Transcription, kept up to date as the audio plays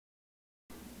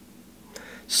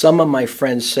Some of my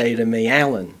friends say to me,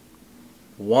 Alan,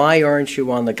 why aren't you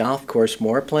on the golf course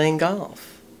more playing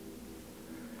golf?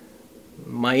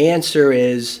 My answer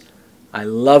is, I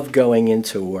love going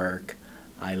into work.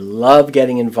 I love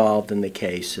getting involved in the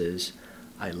cases.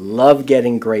 I love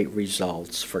getting great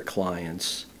results for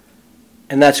clients.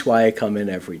 And that's why I come in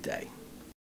every day.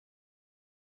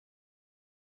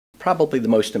 Probably the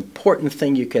most important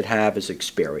thing you could have is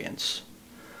experience.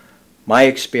 My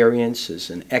experience is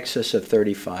in excess of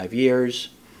 35 years.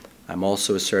 I'm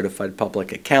also a certified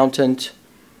public accountant.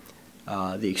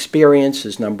 The experience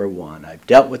is number one. I've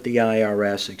dealt with the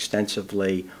IRS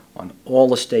extensively on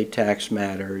all estate tax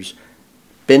matters,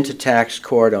 been to tax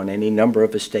court on any number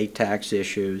of estate tax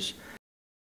issues.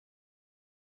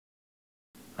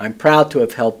 I'm proud to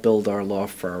have helped build our law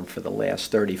firm for the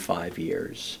last 35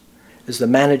 years. As the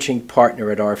managing partner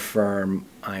at our firm,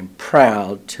 I'm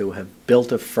proud to have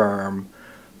built a firm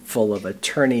full of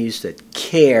attorneys that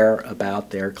care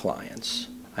about their clients.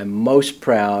 I'm most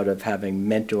proud of having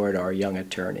mentored our young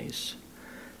attorneys.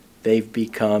 They've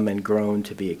become and grown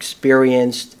to be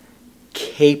experienced,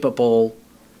 capable,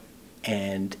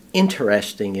 and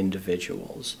interesting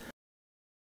individuals.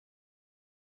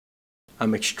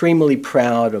 I'm extremely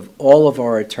proud of all of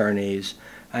our attorneys,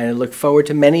 and I look forward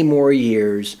to many more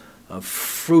years of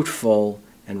fruitful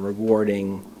and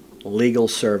rewarding legal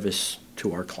service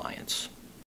to our clients.